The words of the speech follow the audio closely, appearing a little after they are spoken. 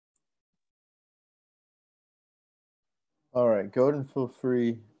All right, go ahead and feel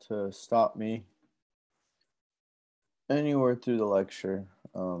free to stop me anywhere through the lecture.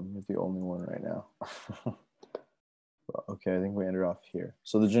 You're the only one right now. Well, okay, I think we ended off here.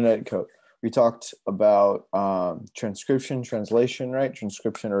 So the genetic code. We talked about transcription, translation, right?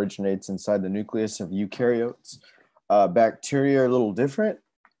 Transcription originates inside the nucleus of eukaryotes. Bacteria are a little different.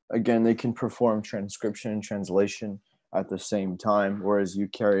 Again, they can perform transcription and translation at the same time, whereas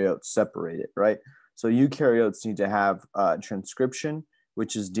eukaryotes separate it, right? So eukaryotes need to have transcription,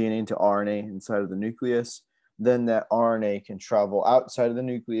 which is DNA to RNA inside of the nucleus. Then that RNA can travel outside of the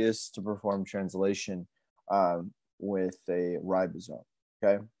nucleus to perform translation with a ribosome.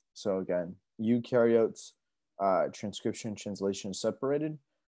 Okay, so again, eukaryotes, transcription translation is separated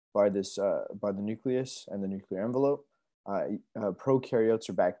by this by the nucleus and the nuclear envelope. Prokaryotes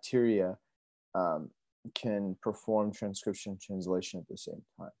or bacteria um, can perform transcription translation at the same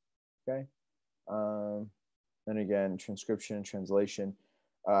time. Okay. Then again, transcription and translation.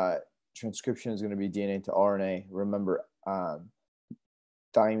 Uh, Transcription is going to be DNA to RNA. Remember,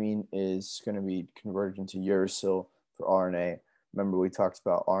 thymine is going to be converted into uracil for RNA. Remember, we talked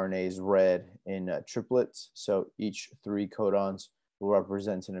about RNA is read in triplets. So each three codons will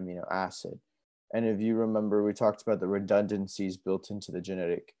represent an amino acid. And if you remember, we talked about the redundancies built into the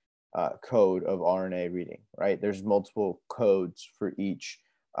genetic code of RNA reading, right? There's multiple codes for each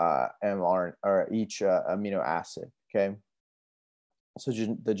mRNA or each amino acid, okay? So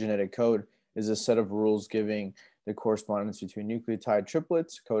the genetic code is a set of rules giving the correspondence between nucleotide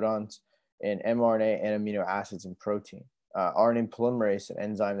triplets, codons, and mRNA and amino acids and protein. RNA polymerase, an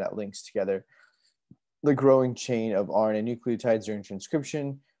enzyme that links together the growing chain of RNA nucleotides during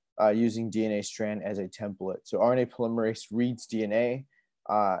transcription using DNA strand as a template. So RNA polymerase reads DNA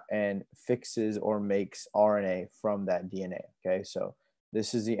and fixes or makes RNA from that DNA. Okay, so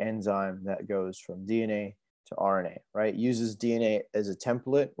this is the enzyme that goes from DNA to RNA, right? Uses DNA as a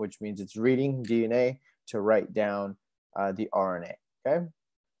template, which means it's reading DNA to write down the RNA. Okay,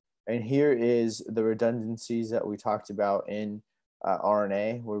 and here is the redundancies that we talked about in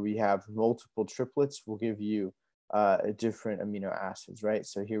RNA, where we have multiple triplets will give you different amino acids, right?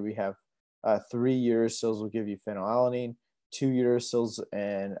 So here we have 3 uracils will give you phenylalanine, 2 uracils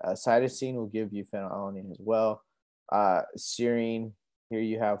and cytosine will give you phenylalanine as well. Serine, here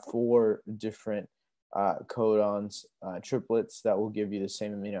you have 4 different codons, triplets that will give you the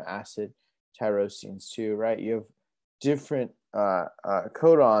same amino acid. Tyrosines too, right? You have different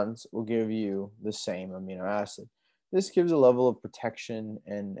codons will give you the same amino acid. This gives a level of protection,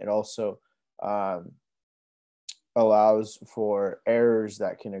 and it also allows for errors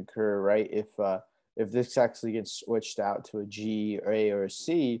that can occur, right? If this actually gets switched out to a G, or A, or a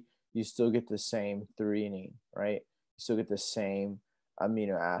C, you still get the same threonine, right? You still get the same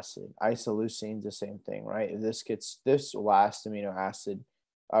amino acid. Isoleucine is the same thing, right? If this last amino acid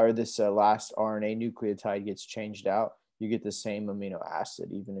or this last RNA nucleotide gets changed out, you get the same amino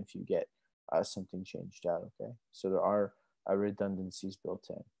acid, even if you get something changed out. Okay, so there are redundancies built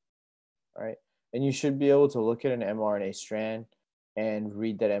in, right? And you should be able to look at an mRNA strand and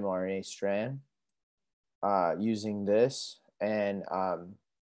read that mRNA strand using this, and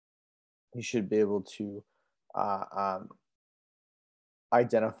you should be able to uh, um,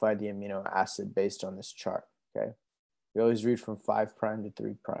 identify the amino acid based on this chart. Okay, we always read from 5' to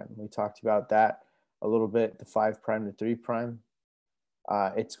 3'. We talked about that a little bit. The 5' to 3'.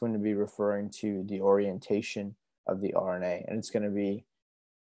 It's going to be referring to the orientation of the RNA, and it's going to be,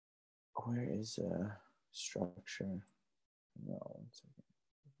 where is structure? No, 1 second.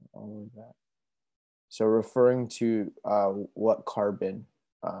 All of that. So referring to what carbon?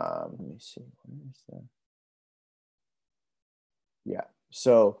 Let me see. Where is that? Yeah.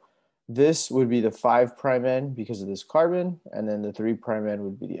 So this would be the 5' end because of this carbon, and then the 3' end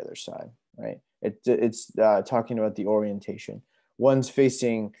would be the other side, right? It's talking about the orientation. One's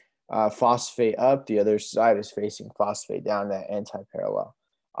facing phosphate up, the other side is facing phosphate down, that anti-parallel.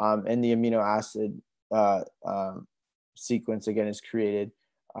 And the amino acid sequence, again, is created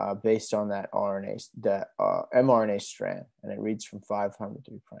based on that RNA, that mRNA strand, and it reads from 5'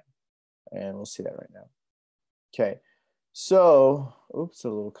 to 3'. And we'll see that right now. Okay. So, oops, a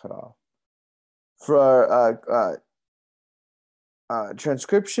little cut off. For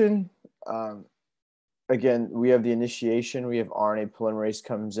transcription, again, we have the initiation. We have RNA polymerase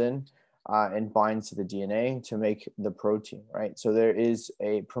comes in and binds to the DNA to make the protein, right? So there is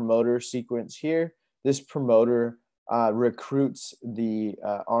a promoter sequence here. This promoter recruits the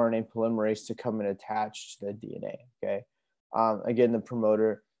RNA polymerase to come and attach to the DNA, okay? Again, the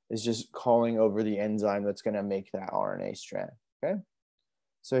promoter is just calling over the enzyme that's going to make that RNA strand, okay?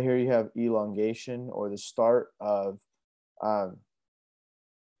 So here you have elongation, or the start of um,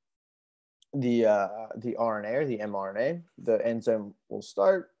 the RNA or the mRNA, the enzyme will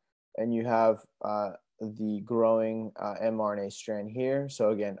start, and you have the growing mRNA strand here. So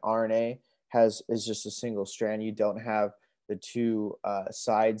again, RNA is just a single strand. You don't have the two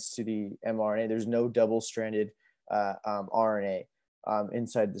sides to the mRNA. There's no double-stranded RNA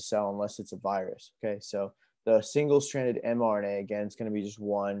inside the cell unless it's a virus. Okay, so the single-stranded mRNA, again, it's going to be just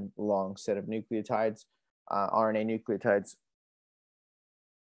one long set of nucleotides, RNA nucleotides.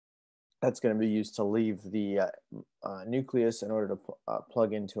 That's going to be used to leave the nucleus in order to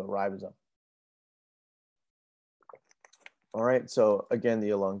plug into a ribosome. All right, so again,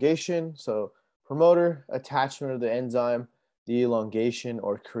 the elongation. So promoter, attachment of the enzyme, the elongation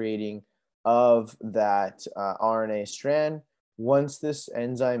or creating of that RNA strand. Once this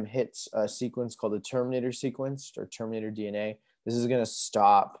enzyme hits a sequence called the terminator sequence or terminator DNA, this is going to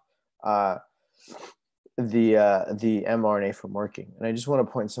stop the mRNA from working. And I just want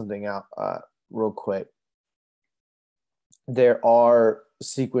to point something out real quick. There are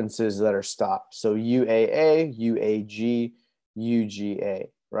sequences that are stopped. So UAA, UAG, UGA,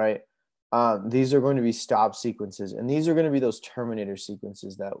 right? These are going to be stop sequences, and these are going to be those terminator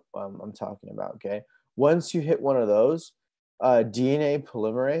sequences that I'm talking about, okay? Once you hit one of those, DNA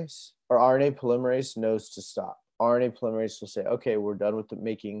polymerase or RNA polymerase knows to stop. RNA polymerase will say, okay, we're done with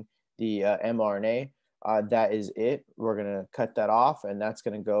making the mRNA. That is it. We're going to cut that off, and that's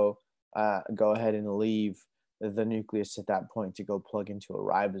going to go ahead and leave the nucleus at that point to go plug into a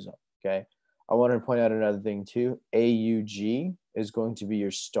ribosome, okay? I wanted to point out another thing too. AUG is going to be your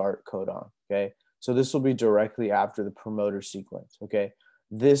start codon, okay? So this will be directly after the promoter sequence, okay?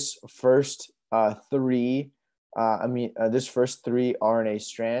 This first three RNA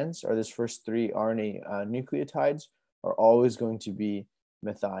strands or this first three RNA nucleotides are always going to be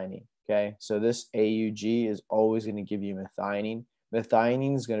methionine, okay? So this AUG is always going to give you methionine.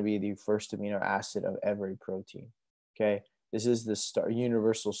 Methionine is going to be the first amino acid of every protein, okay? This is the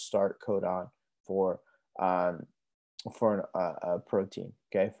universal start codon for a protein,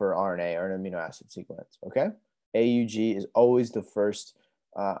 okay, for RNA or an amino acid sequence, okay? AUG is always the first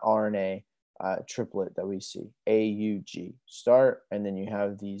RNA triplet that we see. AUG, start, and then you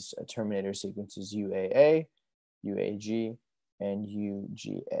have these terminator sequences UAA, UAG, and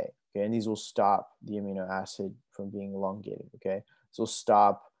UGA, okay? And these will stop the amino acid from being elongated, okay? So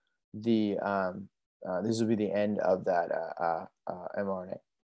stop the, this will be the end of that mRNA.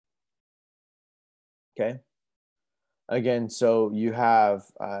 Okay. Again, so you have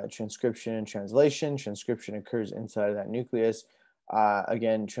transcription and translation. Transcription occurs inside of that nucleus.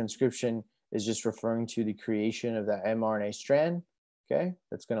 Again, transcription is just referring to the creation of that mRNA strand. Okay,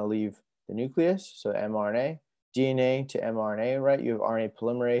 that's going to leave the nucleus. So mRNA, DNA to mRNA, right? You have RNA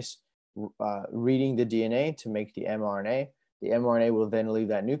polymerase reading the DNA to make the mRNA. The mRNA will then leave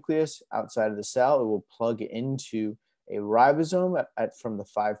that nucleus outside of the cell. It will plug into a ribosome from the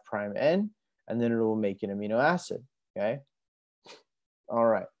 5' end, and then it will make an amino acid, okay? All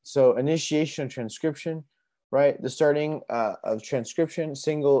right, so initiation of transcription, right? The starting of transcription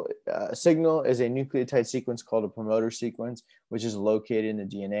signal is a nucleotide sequence called a promoter sequence, which is located in the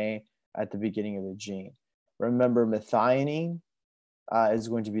DNA at the beginning of the gene. Remember, methionine is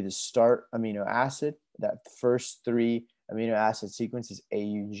going to be the start amino acid. That first three amino acid sequence is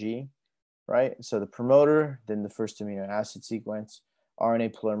AUG, right? So the promoter, then the first amino acid sequence,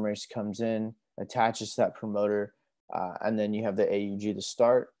 RNA polymerase comes in, attaches to that promoter, and then you have the AUG to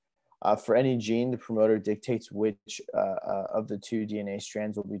start. For any gene, the promoter dictates which of the two DNA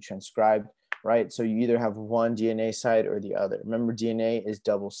strands will be transcribed, right? So you either have one DNA side or the other. Remember, DNA is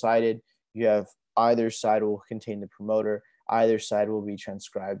double-sided. You have either side will contain the promoter, either side will be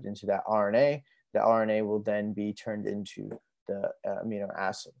transcribed into that RNA. The RNA will then be turned into the amino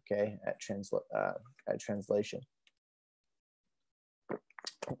acid, okay, at translation.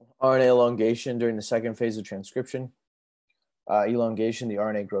 RNA elongation during the second phase of transcription. Elongation, the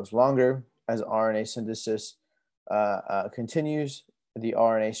RNA grows longer. As RNA synthesis continues, the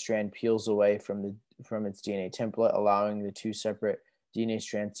RNA strand peels away from its DNA template, allowing the two separate DNA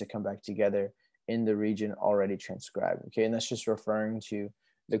strands to come back together in the region already transcribed, okay? And that's just referring to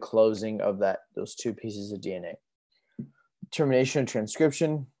the closing of those two pieces of DNA. Termination of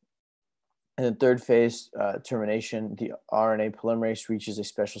transcription. In the third phase, termination, the RNA polymerase reaches a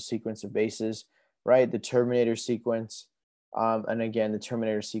special sequence of bases, right? The terminator sequence, and again, the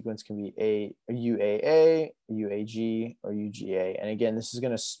terminator sequence can be a UAA, UAG, or UGA. And again, this is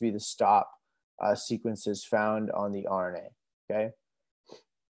going to be the stop sequences found on the RNA, okay?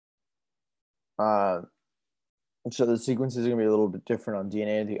 So the sequences are going to be a little bit different on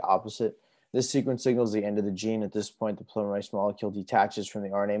DNA, the opposite. This sequence signals the end of the gene. At this point, the polymerase molecule detaches from the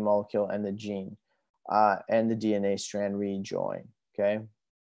RNA molecule and the gene and the DNA strand rejoin, okay?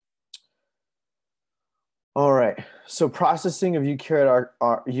 All right, so processing of eukaryotic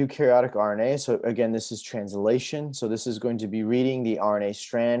RNA. So again, this is translation. So this is going to be reading the RNA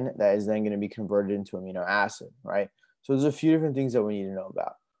strand that is then going to be converted into amino acid, right? So there's a few different things that we need to know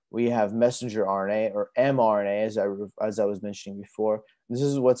about. We have messenger RNA or mRNA, as I was mentioning before. This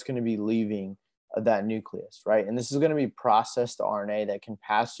is what's going to be leaving that nucleus, right? And this is going to be processed RNA that can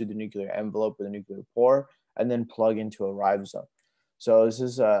pass through the nuclear envelope or the nuclear pore and then plug into a ribosome. So this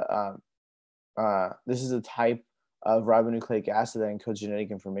is a type of ribonucleic acid that encodes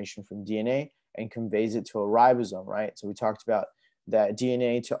genetic information from DNA and conveys it to a ribosome, right? So we talked about that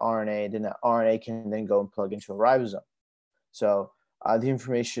DNA to RNA, then that RNA can then go and plug into a ribosome. So the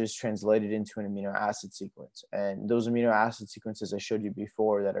information is translated into an amino acid sequence. And those amino acid sequences I showed you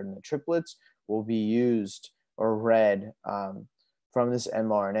before that are in the triplets will be used or read from this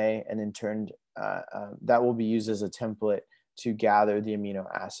mRNA and then turned, that will be used as a template to gather the amino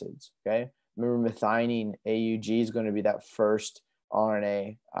acids, okay? Remember, methionine AUG is going to be that first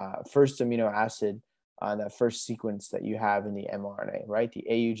RNA, first amino acid, that first sequence that you have in the mRNA, right? The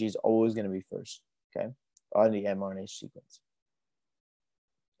AUG is always going to be first, okay, on the mRNA sequence.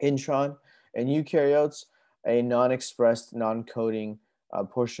 Intron in eukaryotes, a non-expressed, non-coding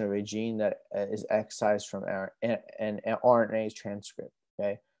portion of a gene that is excised from an RNA transcript,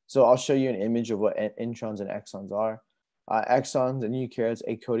 okay? So I'll show you an image of what introns and exons are. Exons in eukaryotes,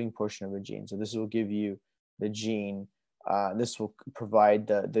 a coding portion of a gene. So this will give you the gene. This will provide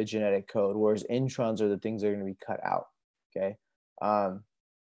the genetic code, whereas introns are the things that are going to be cut out. Okay,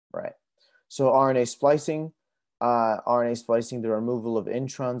 right. So RNA splicing, the removal of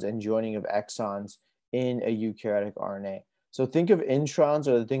introns and joining of exons in a eukaryotic RNA. So think of introns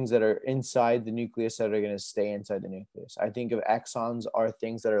are the things that are inside the nucleus that are going to stay inside the nucleus. I think of exons are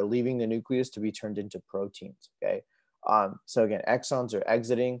things that are leaving the nucleus to be turned into proteins. Okay. So again, exons are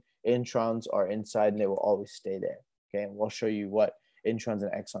exiting, introns are inside, and they will always stay there. Okay, and we'll show you what introns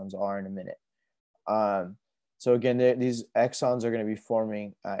and exons are in a minute. So again, these exons are going to be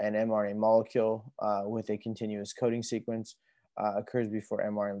forming an mRNA molecule with a continuous coding sequence occurs before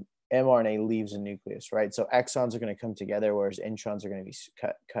mRNA leaves the nucleus, right? So exons are going to come together, whereas introns are going to be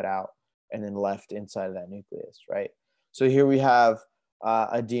cut out and then left inside of that nucleus, right? So here we have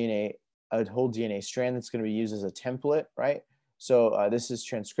a whole DNA strand that's going to be used as a template, right? So this is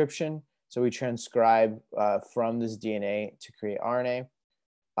transcription. So we transcribe from this DNA to create RNA.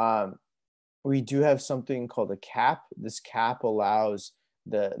 We do have something called a cap. This cap allows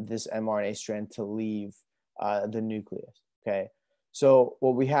this mRNA strand to leave the nucleus, okay? So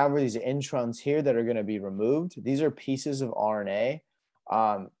what we have are these introns here that are going to be removed. These are pieces of RNA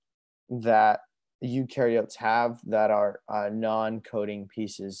that eukaryotes have that are non-coding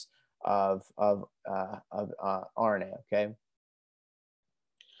pieces of RNA, okay?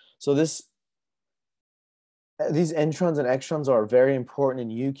 So these introns and extrons are very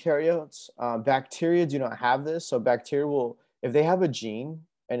important in eukaryotes. Bacteria do not have this. So bacteria will, if they have a gene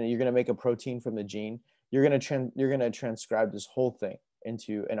and you're going to make a protein from the gene, you're going to transcribe this whole thing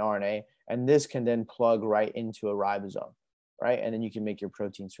into an RNA, and this can then plug right into a ribosome, right? And then you can make your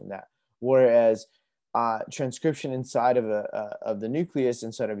proteins from that. Whereas transcription inside of the nucleus,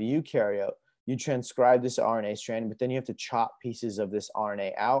 inside of a eukaryote, you transcribe this RNA strand, but then you have to chop pieces of this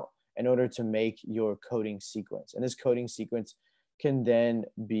RNA out in order to make your coding sequence. And this coding sequence can then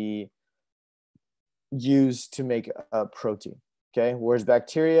be used to make a protein, okay? Whereas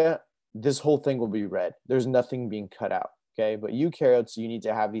bacteria, this whole thing will be read. There's nothing being cut out, okay? But eukaryotes, you need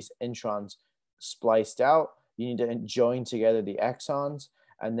to have these introns spliced out. You need to join together the exons,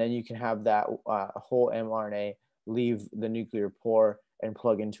 and then you can have that whole mRNA leave the nuclear pore and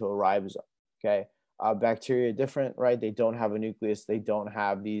plug into a ribosome, okay? Bacteria are different, right? They don't have a nucleus. They don't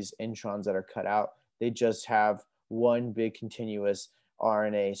have these introns that are cut out. They just have one big continuous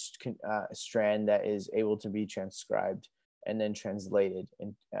RNA strand that is able to be transcribed and then translated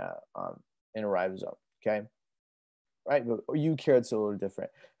in a ribosome, okay? Right, but eukaryotes are a little different.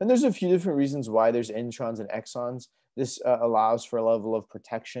 And there's a few different reasons why there's introns and exons. This allows for a level of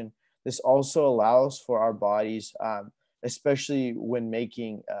protection. This also allows for our bodies, especially when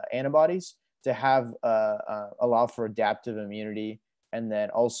making antibodies, to have allow for adaptive immunity. And then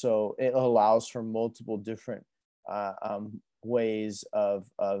also it allows for multiple different ways of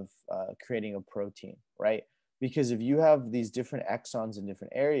creating a protein, right? Because if you have these different exons in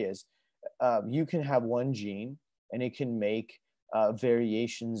different areas, you can have one gene and it can make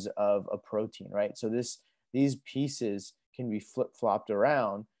variations of a protein, right? So these pieces can be flip-flopped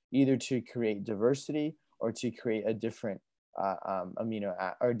around either to create diversity or to create a different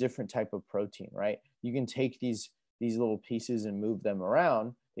or a different type of protein, right? You can take these little pieces and move them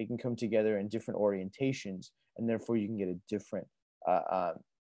around. They can come together in different orientations, and therefore you can get a different uh, uh,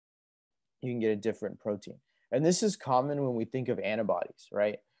 protein. And this is common when we think of antibodies,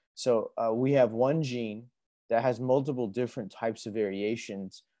 right? So we have one gene that has multiple different types of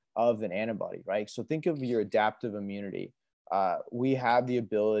variations of an antibody, right? So think of your adaptive immunity. We have the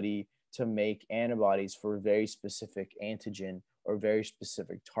ability to make antibodies for a very specific antigen or very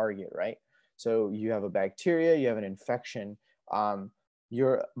specific target, right? So you have a bacteria, you have an infection,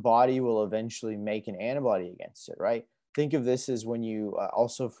 your body will eventually make an antibody against it, right? Think of this as when you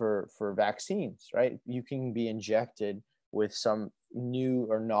also for vaccines, right? You can be injected with some new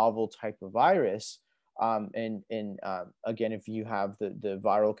or novel type of virus, and again, if you have the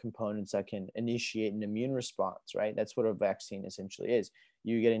viral components that can initiate an immune response, right? That's what a vaccine essentially is.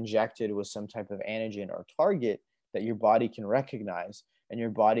 You get injected with some type of antigen or target that your body can recognize, and your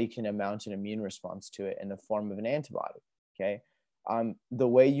body can mount an immune response to it in the form of an antibody. Okay, the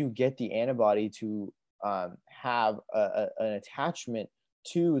way you get the antibody to have an attachment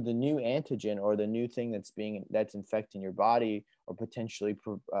to the new antigen or the new thing that's infecting your body or potentially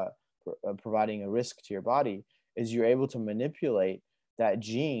providing a risk to your body is you're able to manipulate that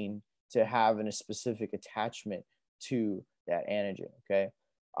gene to have a specific attachment to that antigen. Okay,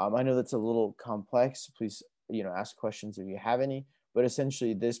 I know that's a little complex. Please, ask questions if you have any. But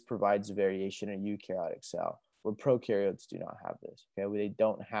essentially, this provides variation in a eukaryotic cell, where prokaryotes do not have this. Okay, they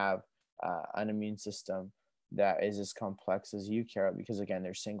don't have an immune system that is as complex as eukaryote because, again,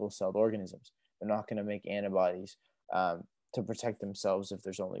 they're single-celled organisms. They're not going to make antibodies to protect themselves if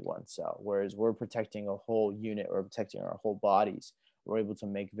there's only one cell. Whereas we're protecting a whole unit or protecting our whole bodies. We're able to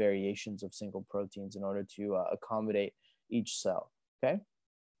make variations of single proteins in order to accommodate each cell. Okay,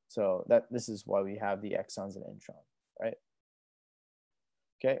 so this is why we have the exons and introns, right?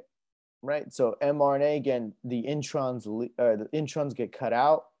 Okay, right. So mRNA, again, the introns get cut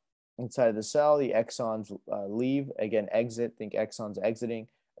out inside of the cell. The exons leave, again, exit. Think exons exiting,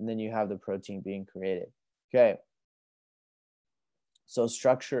 and then you have the protein being created. Okay. So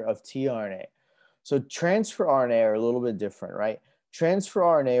structure of tRNA. So transfer RNA are a little bit different, right? Transfer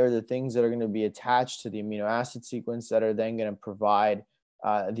RNA are the things that are going to be attached to the amino acid sequence that are then going to provide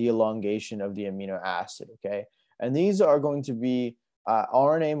the elongation of the amino acid. Okay, and these are going to be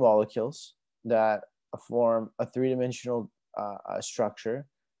RNA molecules that form a three-dimensional structure,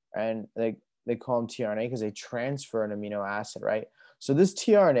 and they call them tRNA because they transfer an amino acid, right? So this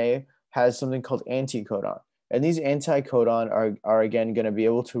tRNA has something called anticodon, and these anticodon are again going to be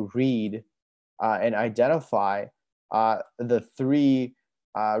able to read and identify the three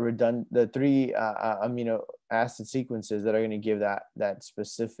amino acid sequences that are going to give that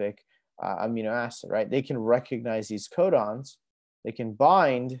specific amino acid, right? They can recognize these codons. They can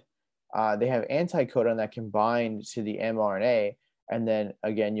bind. They have anticodon that can bind to the mRNA, and then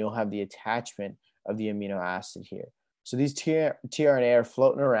again you'll have the attachment of the amino acid here. So these tRNA are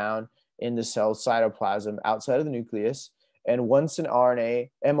floating around in the cell cytoplasm outside of the nucleus, and once an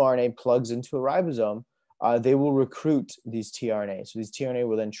mRNA plugs into a ribosome, they will recruit these tRNA. So these tRNA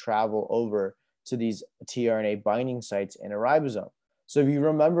will then travel over to these tRNA binding sites in a ribosome. So if you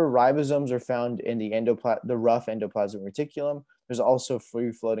remember, ribosomes are found in the rough endoplasmic reticulum. There's also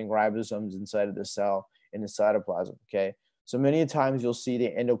free-floating ribosomes inside of the cell in the cytoplasm. Okay, so many times you'll see the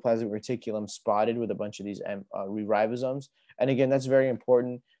endoplasmic reticulum spotted with a bunch of these ribosomes, and again, that's very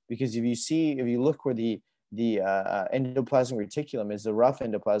important because if you look where the endoplasmic reticulum is, the rough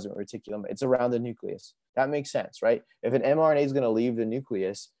endoplasmic reticulum, it's around the nucleus. That makes sense, right? If an mRNA is going to leave the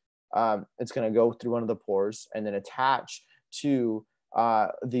nucleus, it's going to go through one of the pores and then attach to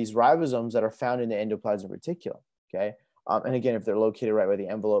these ribosomes that are found in the endoplasmic reticulum. Okay, and again, if they're located right by the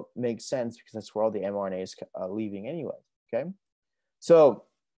envelope, makes sense because that's where all the mRNA is leaving anyway. Okay, so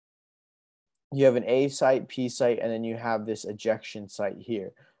you have an A site, P site, and then you have this ejection site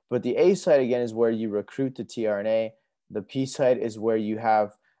here. But the A site, again, is where you recruit the tRNA. The P site is where you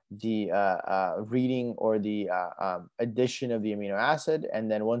have the reading or the addition of the amino acid.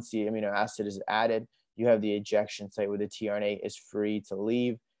 And then once the amino acid is added, you have the ejection site where the tRNA is free to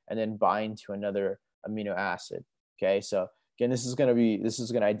leave and then bind to another amino acid. Okay, so again, this is going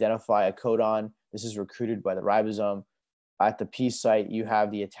to identify a codon. This is recruited by the ribosome. At the P site, you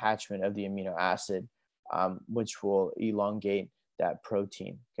have the attachment of the amino acid, which will elongate that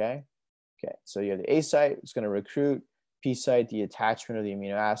protein. Okay, so you have the A site, it's going to recruit. P site, the attachment of the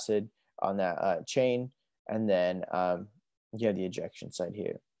amino acid on that chain, and then you have the ejection site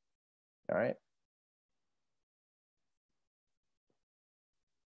here. All right.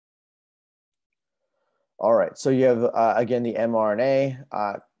 All right, so you have, again, the mRNA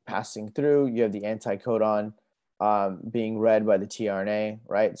passing through. You have the anticodon being read by the tRNA,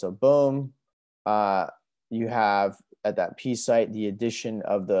 right? So boom, you have at that P site the addition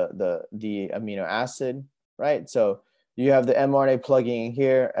of the amino acid, right? So you have the mRNA plugging in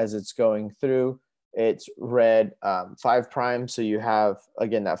here as it's going through. It's read 5 prime, so you have,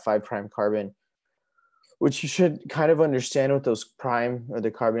 again, that 5 prime carbon, which you should kind of understand what those prime or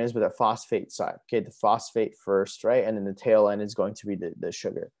the carbon is, but that phosphate side. Okay, the phosphate first, right? And then the tail end is going to be the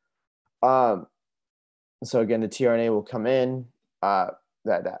sugar. So again, the tRNA will come in,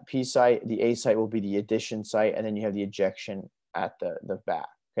 that P site, the A site will be the addition site, and then you have the ejection at the back,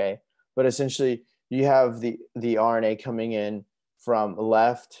 okay? But essentially, you have the RNA coming in from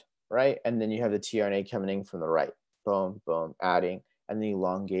left, right? And then you have the tRNA coming in from the right. Boom, boom, adding, and then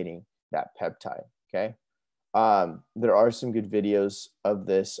elongating that peptide, okay? There are some good videos of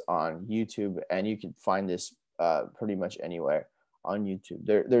this on YouTube, and you can find this pretty much anywhere on YouTube.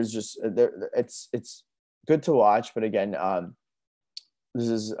 There's just it's good to watch, but again, this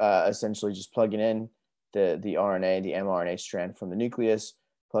is essentially just plugging in the RNA, the mRNA strand from the nucleus,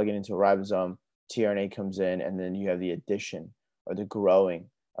 plugging into a ribosome. tRNA comes in, and then you have the addition or the growing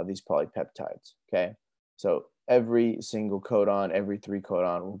of these polypeptides. Okay, so every single codon, every 3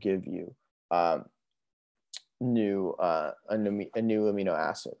 codon will give you a new amino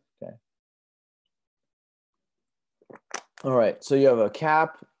acid. Okay. All right, so you have a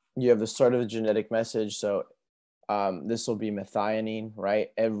cap, you have the start of a genetic message. So this will be methionine,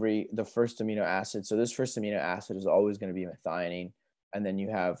 right? The first amino acid. So this first amino acid is always going to be methionine. And then you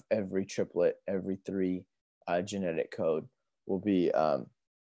have every triplet, every 3 genetic code will be,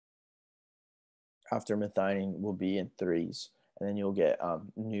 after methionine will be in 3s. And then you'll get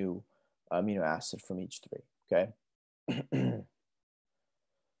new amino acid from each 3, okay?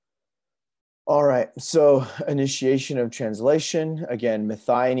 All right, so initiation of translation. Again,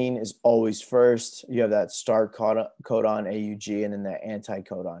 methionine is always first. You have that start codon, AUG, and then that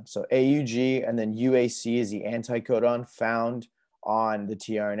anticodon. So AUG and then UAC is the anticodon found on the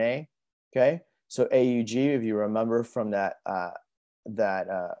tRNA, okay? So AUG, if you remember from the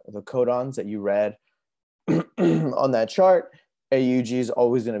codons that you read on that chart, AUG is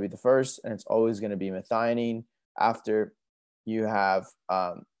always going to be the first, and it's always going to be methionine after you have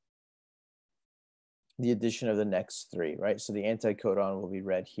the addition of the next 3, right? So the anticodon will be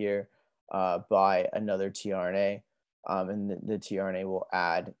read here by another tRNA, and the tRNA will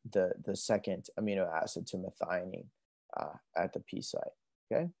add the second amino acid to methionine at the P site,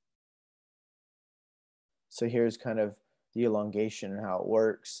 okay? So here's kind of the elongation and how it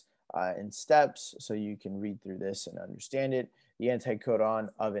works in steps, so you can read through this and understand it. The anticodon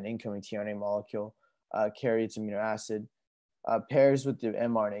of an incoming tRNA molecule carries its amino acid, pairs with the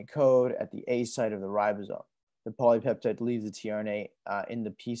mRNA code at the A site of the ribosome. The polypeptide leaves the tRNA in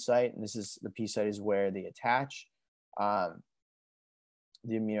the P site, and the P site is where they attach the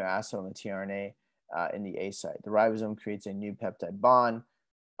amino acid on the tRNA in the A site. The ribosome creates a new peptide bond.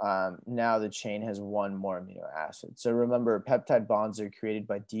 Now the chain has 1 more amino acid. So remember, peptide bonds are created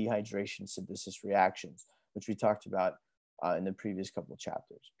by dehydration synthesis reactions, which we talked about in the previous couple of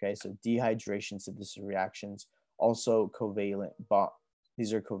chapters. Okay, so dehydration synthesis reactions, also covalent bond.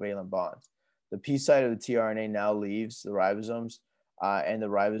 These are covalent bonds. The P site of the tRNA now leaves the ribosomes, and the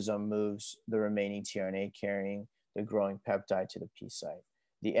ribosome moves the remaining tRNA carrying the growing peptide to the P site.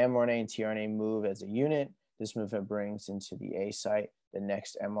 The mRNA and tRNA move as a unit. This movement brings into the A site the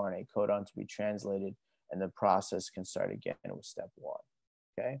next mRNA codon to be translated, and the process can start again with step 1.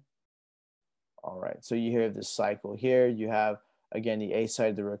 Okay. All right. So you have this cycle here. You have, again, the A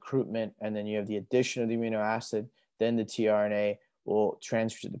site, the recruitment, and then you have the addition of the amino acid. Then the tRNA will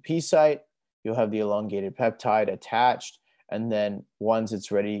transfer to the P site. You'll have the elongated peptide attached. And then once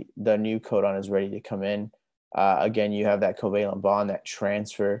it's ready, the new codon is ready to come in. Again, you have that covalent bond, that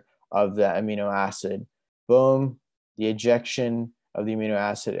transfer of the amino acid. Boom, the ejection of the amino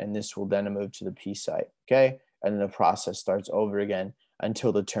acid, and this will then move to the P site, okay? And then the process starts over again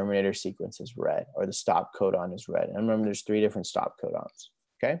until the terminator sequence is read, or the stop codon is read. And remember, there's 3 different stop codons,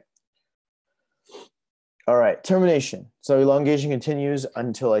 okay? All right, termination. So elongation continues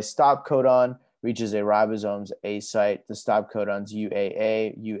until a stop codon reaches a ribosome's A site. The stop codons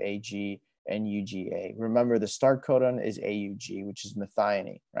UAA, UAG, and UGA. Remember, the start codon is AUG, which is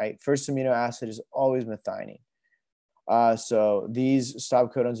methionine, right? First amino acid is always methionine. So these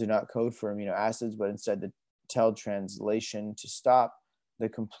stop codons do not code for amino acids, but instead tell translation to stop. The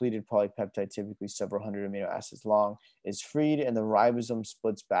completed polypeptide, typically several hundred amino acids long, is freed, and the ribosome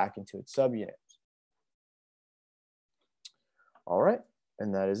splits back into its subunits. All right,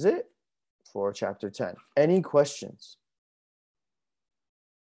 and that is it. for chapter 10. Any questions?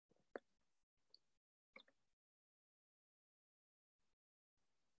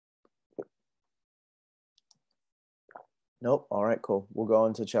 Nope. All right, cool. We'll go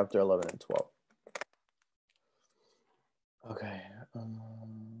into chapter 11 and 12. Okay.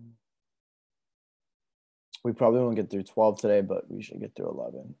 We probably won't get through 12 today, but we should get through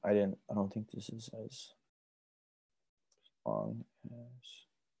 11. I don't think this is as long as.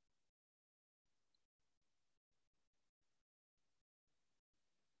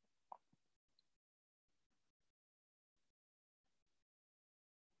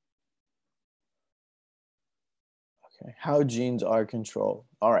 Okay. How genes are controlled.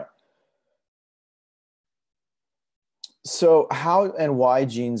 All right. So how and why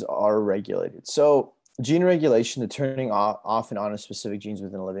genes are regulated. So gene regulation, the turning off and on of specific genes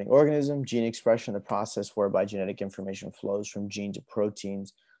within a living organism. Gene expression, the process whereby genetic information flows from gene to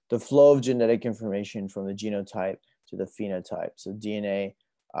proteins. The flow of genetic information from the genotype to the phenotype. So DNA,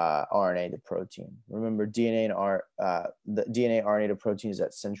 RNA to protein. Remember, the DNA, RNA to protein is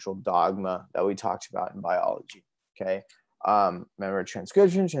that central dogma that we talked about in biology. Okay. Remember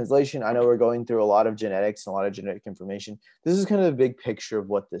transcription, translation. I know we're going through a lot of genetics and a lot of genetic information. This is kind of the big picture of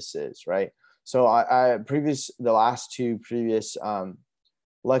what this is, right? So the last two previous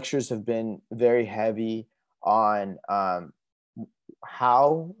lectures have been very heavy on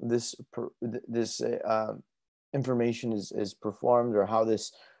how this information is performed, or how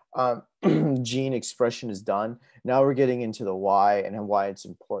this gene expression is done. Now we're getting into the why and why it's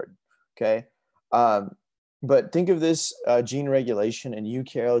important. Okay. But think of this gene regulation in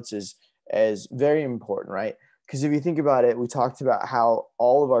eukaryotes as very important, right? Because if you think about it, we talked about how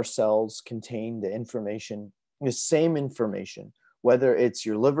all of our cells contain the information, the same information, whether it's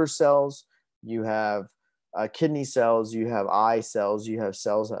your liver cells, you have kidney cells, you have eye cells, you have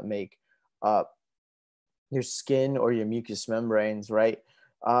cells that make your skin or your mucous membranes, right?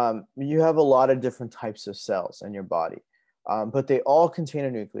 You have a lot of different types of cells in your body. But they all contain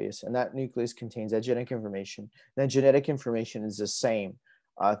a nucleus, and that nucleus contains that genetic information. That genetic information is the same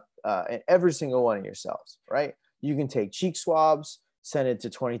in every single one of your cells, right? You can take cheek swabs, send it to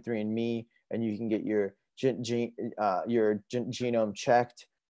 23andMe, and you can get your genome checked.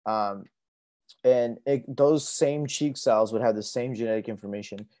 Those same cheek cells would have the same genetic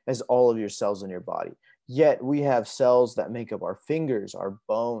information as all of your cells in your body. Yet we have cells that make up our fingers, our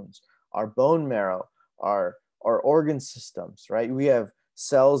bones, our bone marrow, our organ systems, right? We have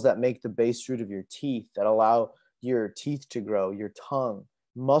cells that make the base root of your teeth, that allow your teeth to grow, your tongue,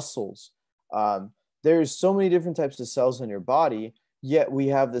 muscles. There's so many different types of cells in your body, yet we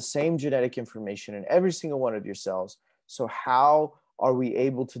have the same genetic information in every single one of your cells. So how are we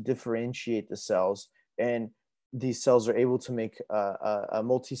able to differentiate the cells? And these cells are able to make a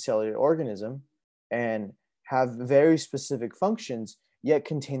multicellular organism and have very specific functions, yet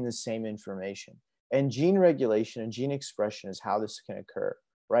contain the same information. And gene regulation and gene expression is how this can occur,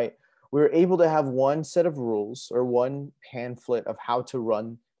 right? We're able to have one set of rules or one pamphlet of how to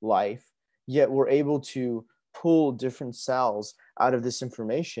run life, yet we're able to pull different cells out of this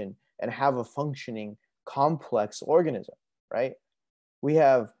information and have a functioning complex organism, right? We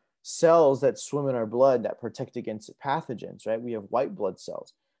have cells that swim in our blood that protect against pathogens, right? We have white blood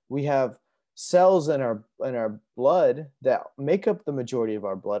cells. We have cells in our blood that make up the majority of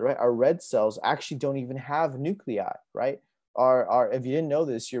our blood, right? Our red cells actually don't even have nuclei, right? If you didn't know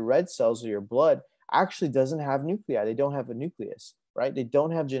this, your red cells or your blood actually doesn't have nuclei. They don't have a nucleus, right? They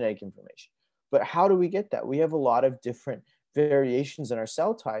don't have genetic information. But how do we get that? We have a lot of different variations in our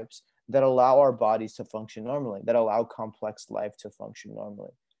cell types that allow our bodies to function normally, that allow complex life to function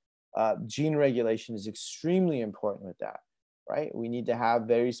normally. Gene regulation is extremely important with that, right? We need to have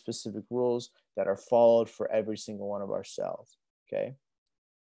very specific rules that are followed for every single one of our cells, okay?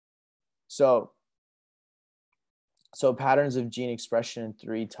 So patterns of gene expression in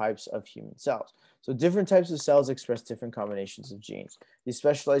 3 types of human cells. So different types of cells express different combinations of genes. These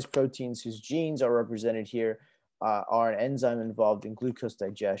specialized proteins whose genes are represented here are an enzyme involved in glucose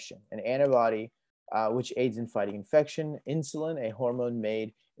digestion, an antibody which aids in fighting infection, insulin, a hormone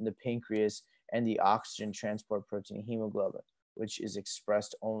made in the pancreas, and the oxygen transport protein hemoglobin, which is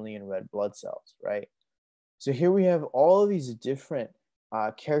expressed only in red blood cells, right? So here we have all of these different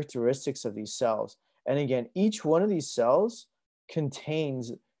characteristics of these cells. And again, each one of these cells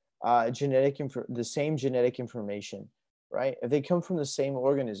contains the same genetic information, right? If they come from the same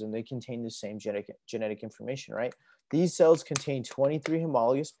organism, they contain the same genetic information, right? These cells contain 23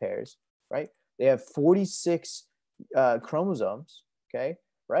 homologous pairs, right? They have 46 chromosomes, okay?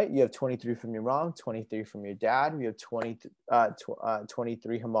 right? You have 23 from your mom, 23 from your dad. We have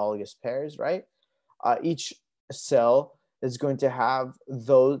 23 homologous pairs, right? Each cell is going to have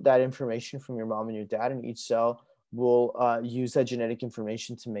that information from your mom and your dad, and each cell will use that genetic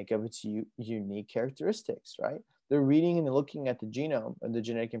information to make up its unique characteristics, right? They're reading and looking at the genome and the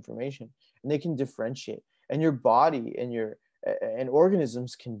genetic information, and they can differentiate. And your body and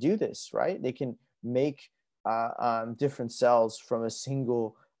organisms can do this, right? They can make different cells from a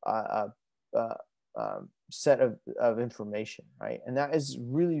single set of information, right? And that is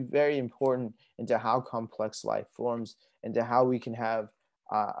really very important into how complex life forms, into how we can have,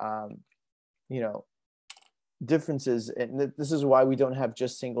 you know, differences. And this is why we don't have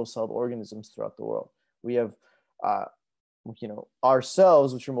just single-celled organisms throughout the world. We have, you know,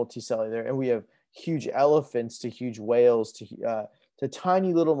 ourselves, which are multicellular, and we have huge elephants to huge whales to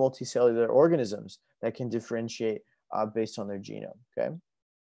tiny little multicellular organisms that can differentiate based on their genome, okay?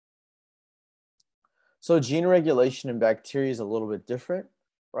 So gene regulation in bacteria is a little bit different,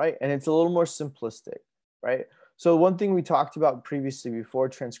 right? And it's a little more simplistic, right? So one thing we talked about previously before,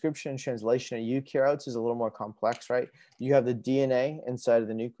 transcription and translation in eukaryotes is a little more complex, right? You have the DNA inside of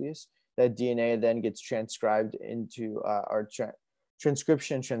the nucleus. That DNA then gets transcribed into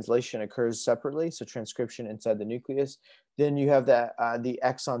transcription and translation occurs separately. So transcription inside the nucleus. Then you have the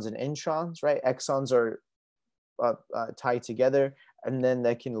exons and introns, right? Exons are tied together, and then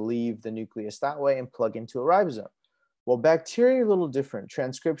they can leave the nucleus that way and plug into a ribosome. Well, bacteria are a little different.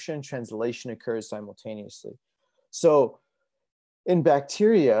 Transcription and translation occurs simultaneously. So in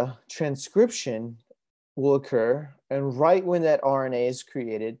bacteria, transcription will occur, and right when that RNA is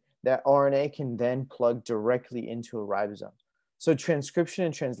created, that RNA can then plug directly into a ribosome. So transcription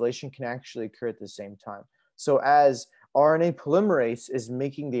and translation can actually occur at the same time. So as RNA polymerase is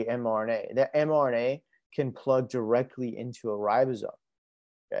making the mRNA, that mRNA can plug directly into a ribosome,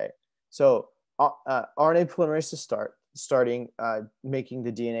 okay? So RNA polymerase is starting making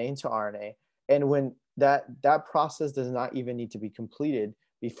the DNA into RNA, and when that process does not even need to be completed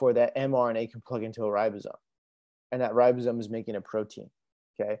before that mRNA can plug into a ribosome, and that ribosome is making a protein,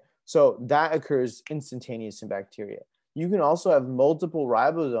 okay? So that occurs instantaneous in bacteria. You can also have multiple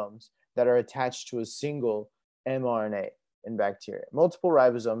ribosomes that are attached to a single mRNA in bacteria. Multiple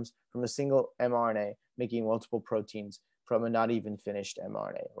ribosomes from a single mRNA making multiple proteins from a not even finished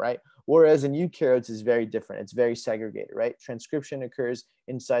mRNA, right? Whereas in eukaryotes is very different. It's very segregated, right? Transcription occurs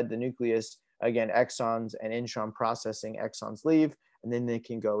inside the nucleus. Again, exons and intron processing, exons leave, and then they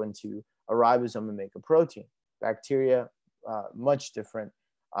can go into a ribosome and make a protein. Bacteria, much different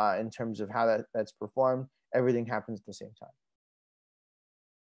in terms of how that's performed. Everything happens at the same time.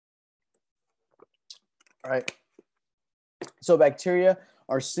 All right. So bacteria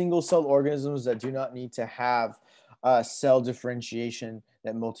are single-celled organisms that do not need to have cell differentiation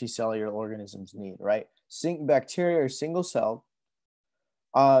that multicellular organisms need, right? Bacteria are single-celled.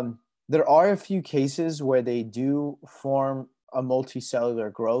 There are a few cases where they do form a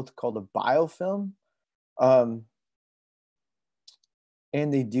multicellular growth called a biofilm. And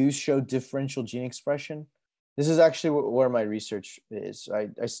they do show differential gene expression. This is actually where my research is. I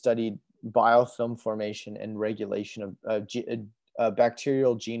studied biofilm formation and regulation of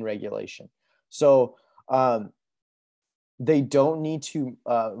bacterial gene regulation. So they don't need to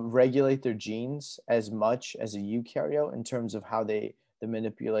regulate their genes as much as a eukaryote in terms of how they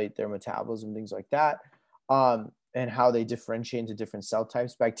manipulate their metabolism, things like that, and how they differentiate into different cell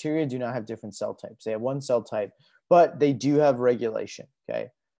types. Bacteria do not have different cell types. They have one cell type, but they do have regulation, okay?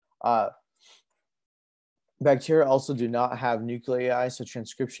 Bacteria also do not have nuclei, so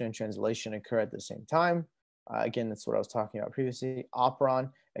transcription and translation occur at the same time. Again, that's what I was talking about previously.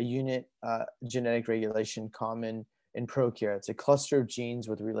 Operon, a unit genetic regulation common in prokaryotes, a cluster of genes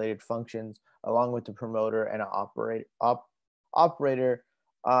with related functions, along with the promoter and an operator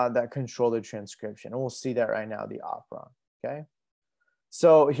that control the transcription. And we'll see that right now, the operon, okay?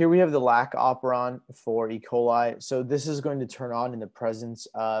 So here we have the lac operon for E. coli. So this is going to turn on in the presence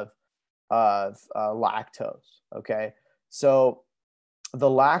of lactose, okay? So the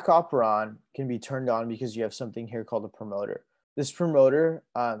lac operon can be turned on because you have something here called a promoter. This promoter,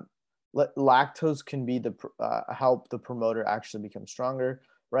 lactose can be help the promoter actually become stronger,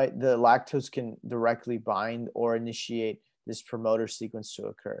 right? The lactose can directly bind or initiate this promoter sequence to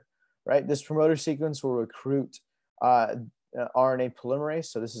occur, right? This promoter sequence will recruit RNA polymerase.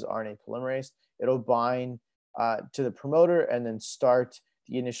 So this is RNA polymerase. It'll bind to the promoter and then start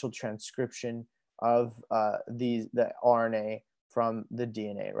the initial transcription of the RNA from the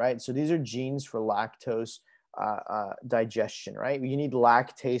DNA, right? So these are genes for lactose digestion, right? You need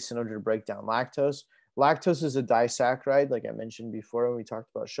lactase in order to break down lactose. Lactose is a disaccharide, like I mentioned before when we talked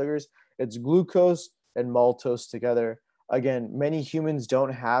about sugars. It's glucose and maltose together. Again, many humans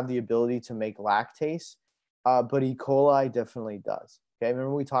don't have the ability to make lactase, but E. coli definitely does. Okay,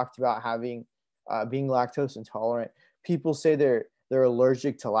 remember we talked about having being lactose intolerant. People say they're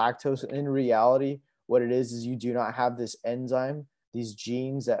allergic to lactose. In reality, what it is you do not have this enzyme, these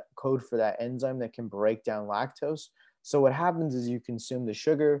genes that code for that enzyme that can break down lactose. So what happens is you consume the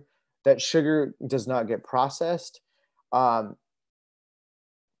sugar. That sugar does not get processed um,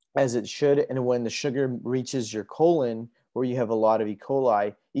 as it should, and when the sugar reaches your colon, where you have a lot of E.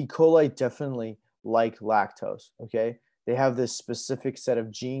 coli definitely like lactose. Okay, they have this specific set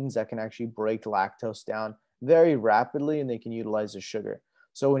of genes that can actually break lactose down very rapidly, and they can utilize the sugar.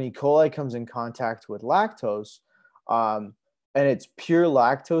 So when E. coli comes in contact with lactose, um, and it's pure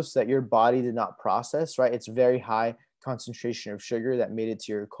lactose that your body did not process, right? It's very high concentration of sugar that made it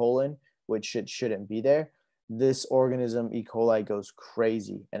to your colon, which it shouldn't be there. This organism, E. coli, goes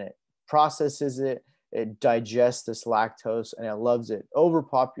crazy and it processes it, it digests this lactose, and it loves it.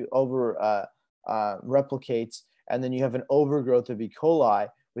 Replicates, and then you have an overgrowth of E. coli,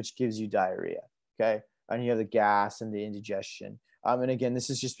 which gives you diarrhea. Okay, and you have the gas and the indigestion. And again, this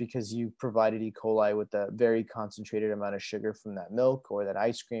is just because you provided E. coli with a very concentrated amount of sugar from that milk or that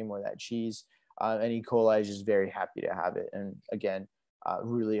ice cream or that cheese. And E. coli is just very happy to have it. And again,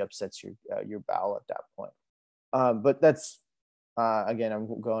 really upsets your bowel at that point. But that's, again, I'm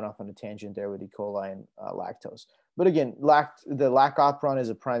going off on a tangent there with E. coli and lactose. But again, the lac operon is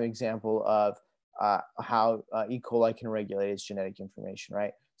a prime example of how E. coli can regulate its genetic information,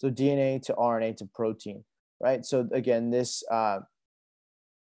 right? So DNA to RNA to protein, right? So again,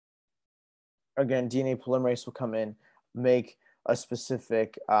 DNA polymerase will come in, make a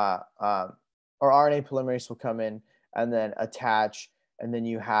specific, or RNA polymerase will come in and then attach, and then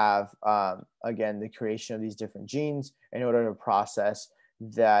you have, again, the creation of these different genes in order to process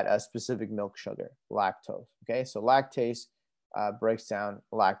that specific milk sugar, lactose. Okay, so lactase breaks down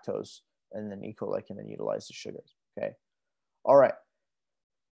lactose, and then E. coli can then utilize the sugars. Okay, all right.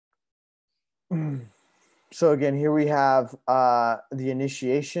 So again, here we have the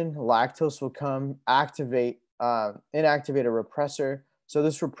initiation. Lactose will come, inactivate a repressor. So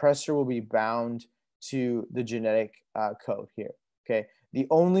this repressor will be bound to the genetic code here. Okay, the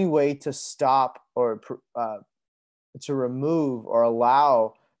only way to stop or to remove or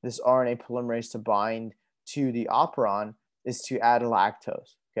allow this RNA polymerase to bind to the operon is to add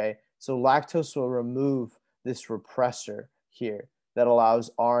lactose. Okay, so lactose will remove this repressor here that allows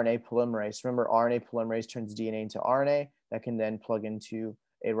RNA polymerase. Remember, RNA polymerase turns DNA into RNA that can then plug into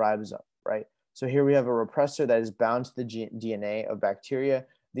a ribosome, right? So here we have a repressor that is bound to the DNA of bacteria.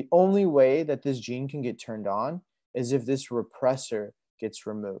 The only way that this gene can get turned on is if this repressor gets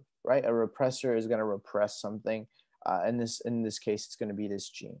removed, right? A repressor is going to repress something. In this case, it's going to be this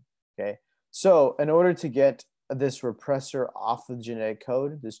gene, okay? So in order to get this repressor off the genetic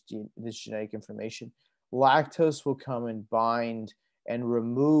code, this genetic information, lactose will come and bind and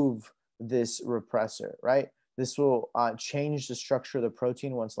remove this repressor, right? This will change the structure of the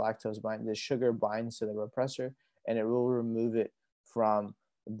protein once lactose binds. The sugar binds to the repressor, and it will remove it from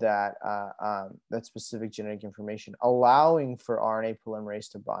that specific genetic information, allowing for RNA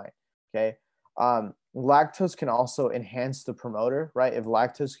polymerase to bind. Okay. Lactose can also enhance the promoter, right? If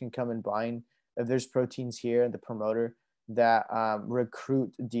lactose can come and bind, if there's proteins here in the promoter that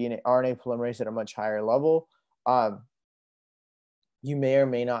recruit RNA polymerase at a much higher level, you may or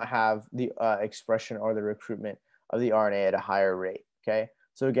may not have the expression or the recruitment of the RNA at a higher rate. Okay,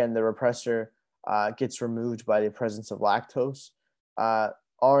 so again, the repressor gets removed by the presence of lactose.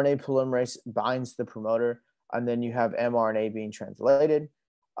 RNA polymerase binds the promoter, and then you have mRNA being translated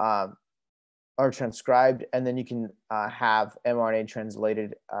or transcribed, and then you can have mRNA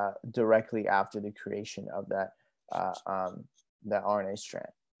translated directly after the creation of that RNA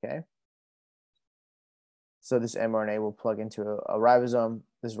strand. Okay. So this mRNA will plug into a ribosome.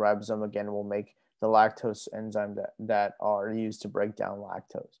 This ribosome, again, will make the lactose enzyme that are used to break down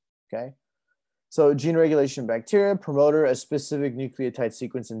lactose, okay? So gene regulation bacteria, promoter, a specific nucleotide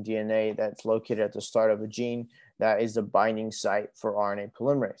sequence in DNA that's located at the start of a gene that is the binding site for RNA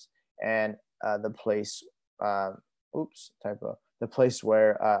polymerase. And the place, the place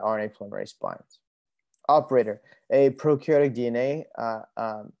where RNA polymerase binds. Operator, a prokaryotic DNA,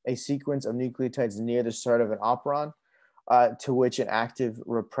 a sequence of nucleotides near the start of an operon to which an active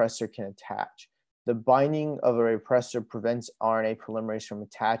repressor can attach. The binding of a repressor prevents RNA polymerase from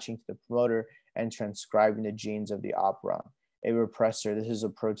attaching to the promoter and transcribing the genes of the operon. A repressor, this is a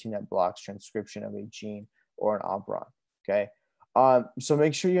protein that blocks transcription of a gene or an operon, okay? So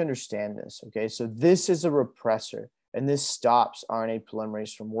make sure you understand this, okay? So this is a repressor, and this stops RNA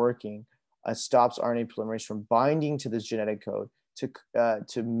polymerase from working, stops RNA polymerase from binding to this genetic code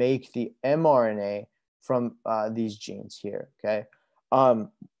to make the mRNA from these genes here, okay?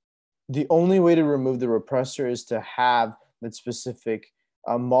 The only way to remove the repressor is to have that specific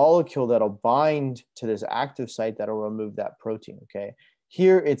molecule that'll bind to this active site that'll remove that protein, okay?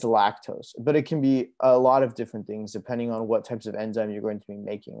 Here it's lactose, but it can be a lot of different things depending on what types of enzyme you're going to be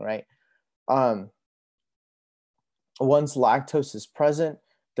making, right? Once lactose is present,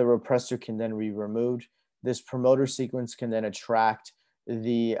 the repressor can then be removed. This promoter sequence can then attract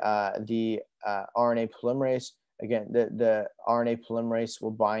the RNA polymerase. Again, the RNA polymerase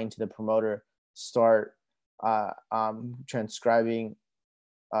will bind to the promoter, start transcribing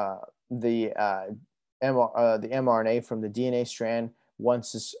the mRNA from the DNA strand.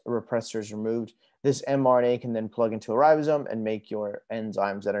 Once this repressor is removed, this mRNA can then plug into a ribosome and make your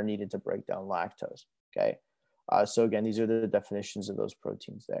enzymes that are needed to break down lactose, okay? So again, these are the definitions of those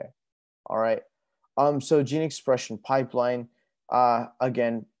proteins there. All right. So gene expression pipeline,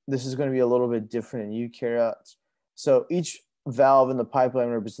 again, this is going to be a little bit different in eukaryotes. So each valve in the pipeline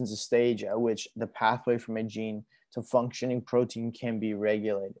represents a stage at which the pathway from a gene to functioning protein can be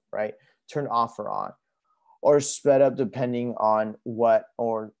regulated, right? Turned off or on, or sped up depending on what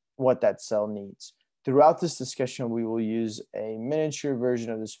that cell needs. Throughout this discussion, we will use a miniature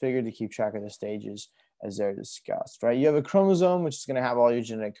version of this figure to keep track of the stages as they're discussed, right? You have a chromosome, which is going to have all your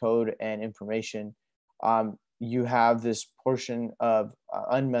genetic code and information. You have this portion of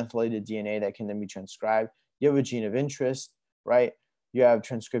unmethylated DNA that can then be transcribed. You have a gene of interest, right? You have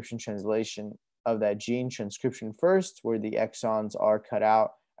transcription translation of that gene, transcription first, where the exons are cut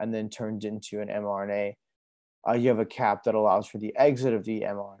out and then turned into an mRNA. You have a cap that allows for the exit of the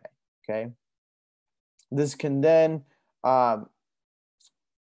mRNA, okay? This can then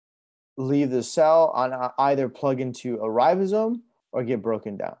leave the cell on either plug into a ribosome or get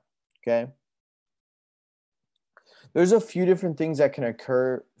broken down, okay? There's a few different things that can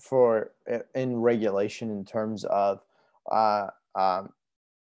occur in regulation in terms of how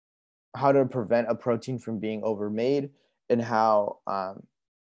to prevent a protein from being overmade and how,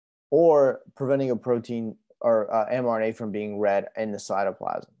 or preventing a protein or mRNA from being read in the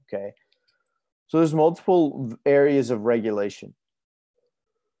cytoplasm, okay? So there's multiple areas of regulation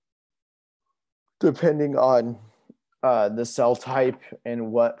depending on the cell type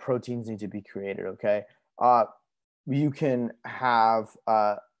and what proteins need to be created, okay? You can have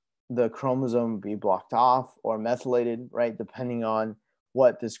the chromosome be blocked off or methylated, right? Depending on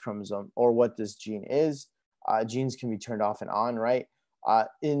what this chromosome or what this gene is. Genes can be turned off and on, right?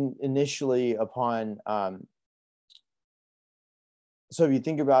 Initially upon, so if you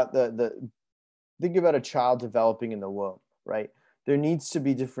think about think about a child developing in the womb, right? There needs to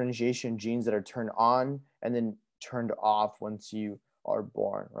be differentiation genes that are turned on and then turned off once you are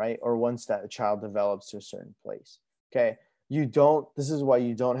born, right? Or once that child develops to a certain place. Okay, this is why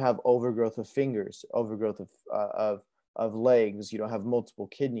you don't have overgrowth of fingers, overgrowth of legs, you don't have multiple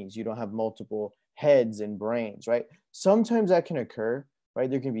kidneys, you don't have multiple heads and brains, right? Sometimes that can occur, right?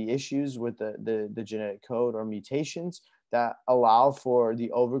 There can be issues with the genetic code or mutations that allow for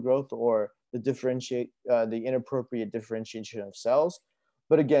the overgrowth or the inappropriate differentiation of cells.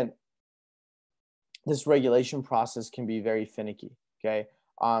 But again, this regulation process can be very finicky, okay?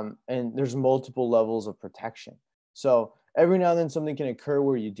 And there's multiple levels of protection. So every now and then something can occur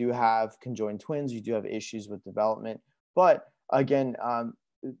where you do have conjoined twins, you do have issues with development. But again,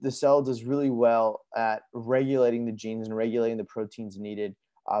 the cell does really well at regulating the genes and regulating the proteins needed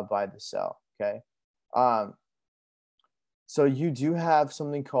by the cell, okay? So you do have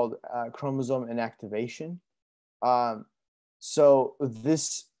something called chromosome inactivation. So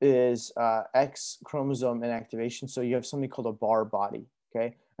this is X chromosome inactivation. So you have something called a Barr body,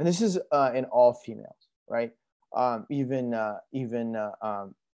 okay? And this is in all females, right? Even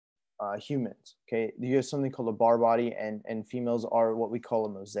humans, okay? You have something called a Barr body, and females are what we call a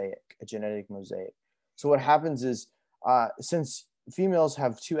mosaic, a genetic mosaic. So what happens is, since females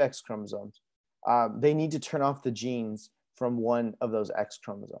have two X chromosomes, they need to turn off the genes from one of those X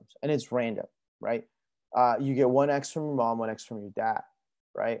chromosomes, and it's random, right? You get one X from your mom, one X from your dad,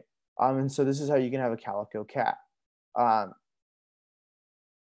 right? And so this is how you can have a calico cat.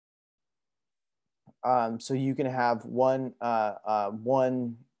 So you can have one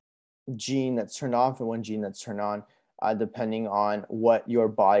gene that's turned off and one gene that's turned on, depending on what your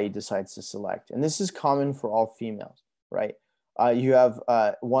body decides to select. And this is common for all females, right? You have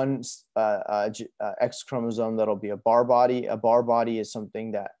one X chromosome that'll be a Barr body. A Barr body is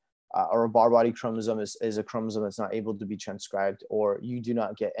something that or a bar body chromosome is a chromosome that's not able to be transcribed, or you do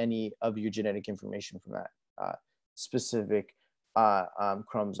not get any of your genetic information from that specific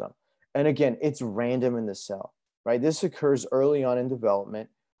chromosome. And again, it's random in the cell, right? This occurs early on in development.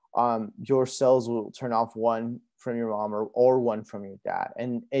 Your cells will turn off one from your mom or one from your dad,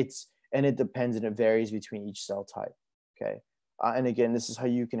 and it depends and it varies between each cell type. Okay, and again, this is how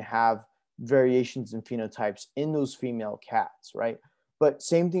you can have variations in phenotypes in those female cats, right? But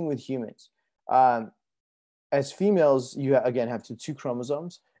same thing with humans. As females, you again have two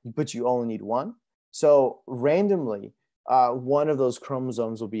chromosomes, but you only need one. So randomly, one of those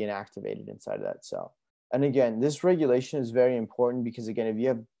chromosomes will be inactivated inside of that cell. And again, this regulation is very important because again, if you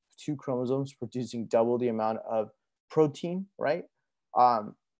have two chromosomes producing double the amount of protein, right?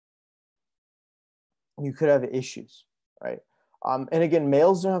 You could have issues, right? And again,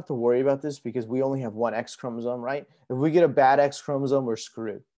 males don't have to worry about this because we only have one X chromosome, right? If we get a bad X chromosome, we're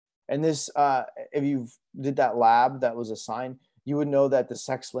screwed. And this, if you did that lab that was assigned, you would know that the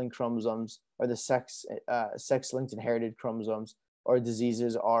sex-linked chromosomes or the sex-linked inherited chromosomes or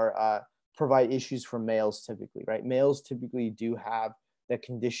diseases are provide issues for males typically, right? Males typically do have the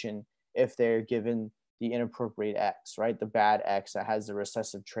condition if they're given the inappropriate X, right? The bad X that has the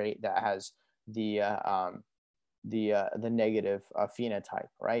recessive trait that has the negative phenotype,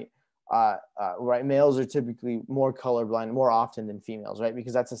 right? Right, males are typically more colorblind more often than females, right?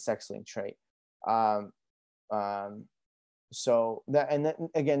 Because that's a sex-linked trait. So that, and then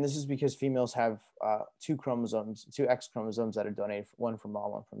again, this is because females have two X chromosomes that are donated, one from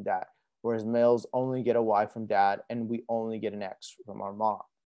mom, one from dad, whereas males only get a Y from dad, and we only get an X from our mom.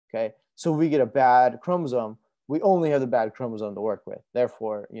 Okay, so if we get a bad chromosome, we only have the bad chromosome to work with.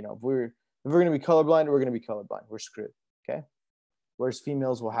 Therefore, you know, if we're going to be colorblind, we're going to be colorblind. We're screwed. Okay. Whereas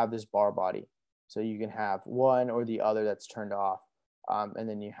females will have this bar body. So you can have one or the other that's turned off. And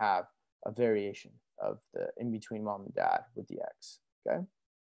then you have a variation of the in between mom and dad with the X. Okay.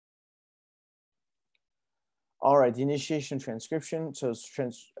 All right. The initiation of transcription. So it's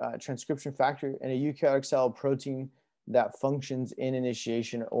transcription factor in a eukaryotic cell, protein that functions in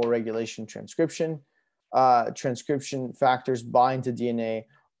initiation or regulation transcription. Transcription factors bind to DNA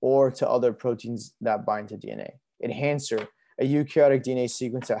or to other proteins that bind to DNA. Enhancer, a eukaryotic DNA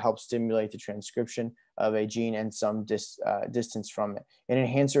sequence that helps stimulate the transcription of a gene and some distance from it. An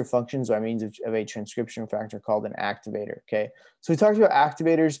enhancer functions by means of a transcription factor called an activator. Okay, so we talked about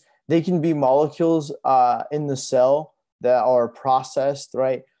activators. They can be molecules in the cell that are processed,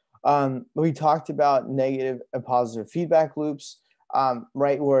 right? We talked about negative and positive feedback loops,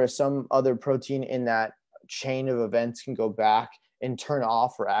 right, where some other protein in that chain of events can go back and turn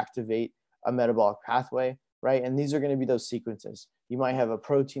off or activate a metabolic pathway, right? And these are going to be those sequences. You might have a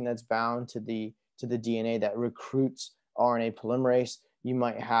protein that's bound to the DNA that recruits RNA polymerase. You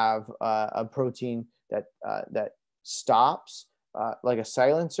might have a protein that stops, like a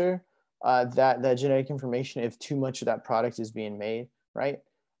silencer, that genetic information if too much of that product is being made, right?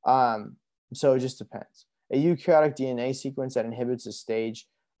 So it just depends. A eukaryotic DNA sequence that inhibits a stage,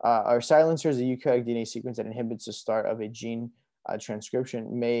 or silencer is a eukaryotic DNA sequence that inhibits the start of a gene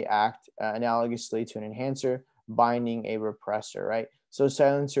transcription may act analogously to an enhancer binding a repressor, right? So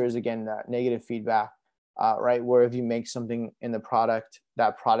silencer is, again, that negative feedback, right? Where if you make something in the product,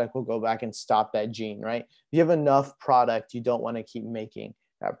 that product will go back and stop that gene, right? If you have enough product, you don't want to keep making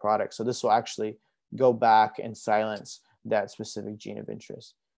that product. So this will actually go back and silence that specific gene of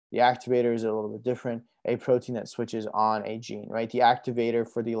interest. The activator is a little bit different, a protein that switches on a gene, right? The activator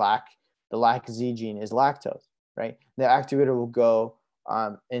for the LAC-Z gene is lactose, right? The activator will go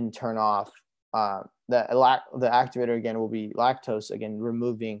and turn off. The activator, again, will be lactose, again,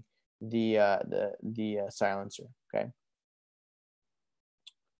 removing the silencer, okay?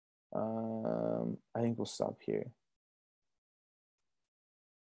 I think we'll stop here.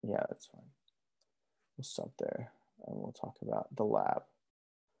 Yeah, that's fine. We'll stop there and we'll talk about the lab.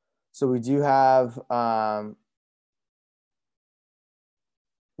 So we do have the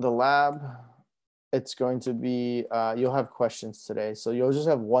lab. It's going to be, you'll have questions today. So you'll just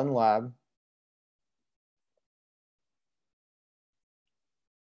have one lab.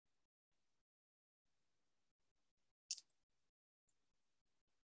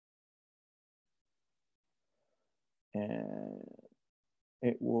 And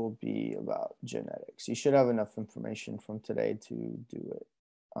it will be about genetics. You should have enough information from today to do it.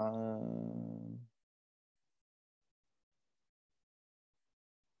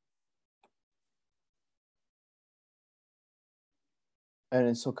 And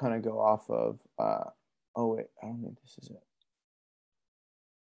this will kind of go off of, oh wait, I don't think this is it.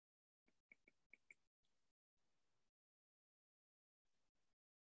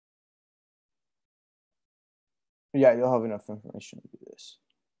 Yeah, you'll have enough information to do this.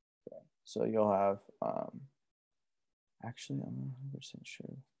 Okay. So you'll have, actually, I'm not 100%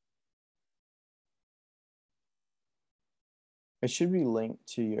 sure. It should be linked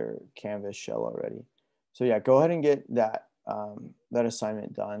to your Canvas shell already. So yeah, go ahead and get that, that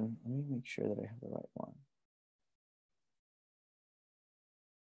assignment done. Let me make sure that I have the right one.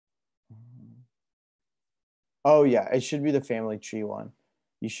 Oh yeah, it should be the family tree one.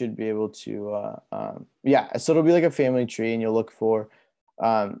 You should be able to, yeah, so it'll be like a family tree and you'll look for,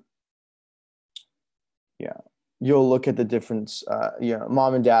 um, yeah, you'll look at the difference,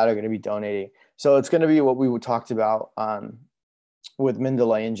 mom and dad are going to be donating. So it's going to be what we talked about, with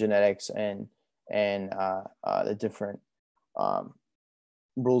Mendelian genetics and the different, um,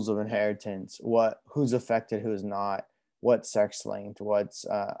 rules of inheritance, who's affected, who's not, what's sex linked, what's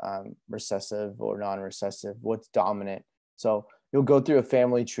recessive or non-recessive, what's dominant. So you'll go through a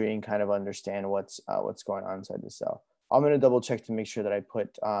family tree and kind of understand what's going on inside the cell. I'm going to double check to make sure that I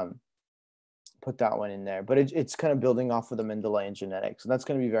put that one in there, but it's kind of building off of the Mendelian genetics, and that's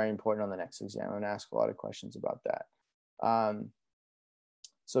going to be very important on the next exam. I'm going to ask a lot of questions about that.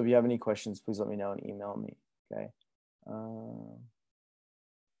 So if you have any questions, please let me know and email me. Okay.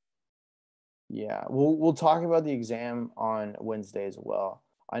 Yeah, we'll talk about the exam on Wednesday as well.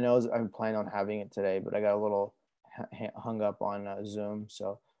 I know I'm planning on having it today, but I got a little hung up on Zoom,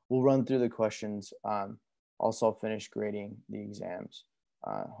 so we'll run through the questions. Also, I'll finish grading the exams,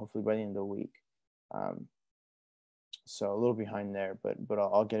 hopefully by the end of the week. So a little behind there, but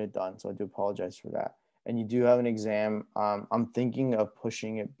I'll get it done. So I do apologize for that. And you do have an exam. I'm thinking of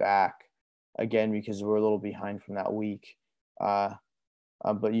pushing it back again because we're a little behind from that week. But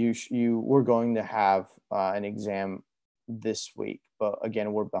we're going to have an exam this week, but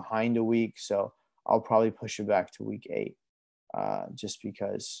again, we're behind a week, so I'll probably push it back to week 8, just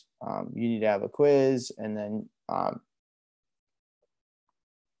because you need to have a quiz, and then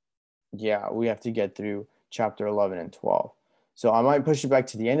yeah, we have to get through chapter 11 and 12. So I might push it back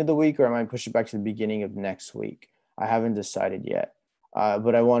to the end of the week, or I might push it back to the beginning of next week. I haven't decided yet,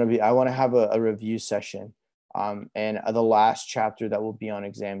 but I want to have a review session. And the last chapter that will be on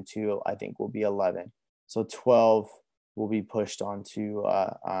exam 2, I think, will be 11. So 12 will be pushed onto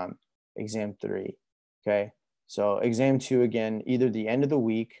exam 3. Okay. So exam 2, again, either the end of the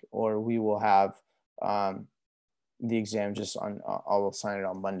week, or we will have the exam just on, I'll assign it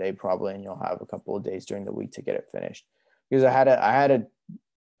on Monday probably, and you'll have a couple of days during the week to get it finished. Because I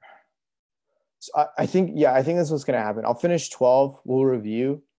think that's what's going to happen. I'll finish 12, we'll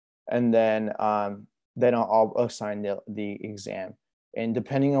review, and then I'll assign the exam. And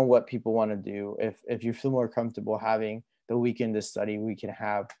depending on what people want to do, if you feel more comfortable having the weekend to study, we can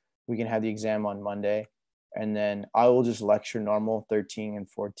have the exam on Monday, and then I will just lecture normal 13 and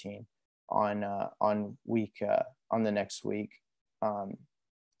 14 on the next week.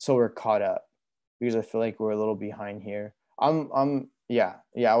 So we're caught up, because I feel like we're a little behind here. Yeah,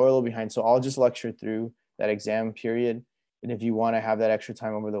 we're a little behind. So I'll just lecture through that exam period. And if you want to have that extra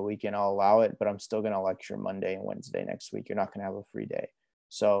time over the weekend, I'll allow it, but I'm still going to lecture Monday and Wednesday next week. You're not going to have a free day.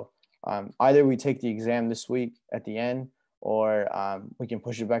 So either we take the exam this week at the end, or we can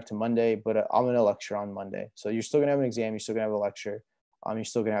push it back to Monday, but I'm going to lecture on Monday. So you're still going to have an exam. You're still going to have a lecture. You're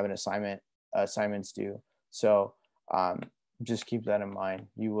still going to have an assignments due. So just keep that in mind.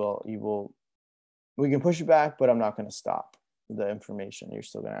 We can push it back, but I'm not going to stop the information. You're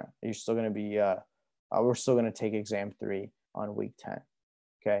still going to be, we're still going to take exam 3 on week 10.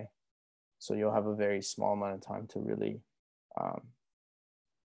 Okay. So you'll have a very small amount of time to really,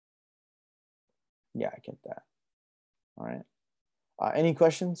 yeah, I get that. All right. Any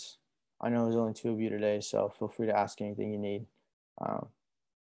questions? I know there's only 2 of you today, so feel free to ask anything you need.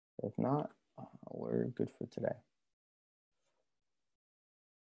 If not, we're good for today.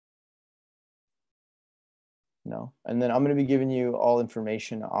 No. And then I'm going to be giving you all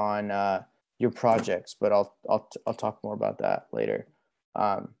information on your projects, but I'll talk more about that later.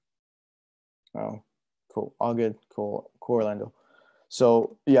 Oh, cool. All good. Cool, Orlando.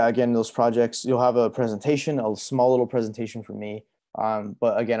 So yeah, again, those projects, you'll have a presentation, a small little presentation from me.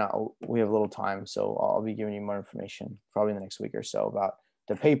 But again, we have a little time, so I'll be giving you more information probably in the next week or so about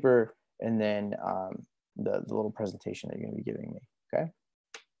the paper, and then the little presentation that you're going to be giving me. Okay.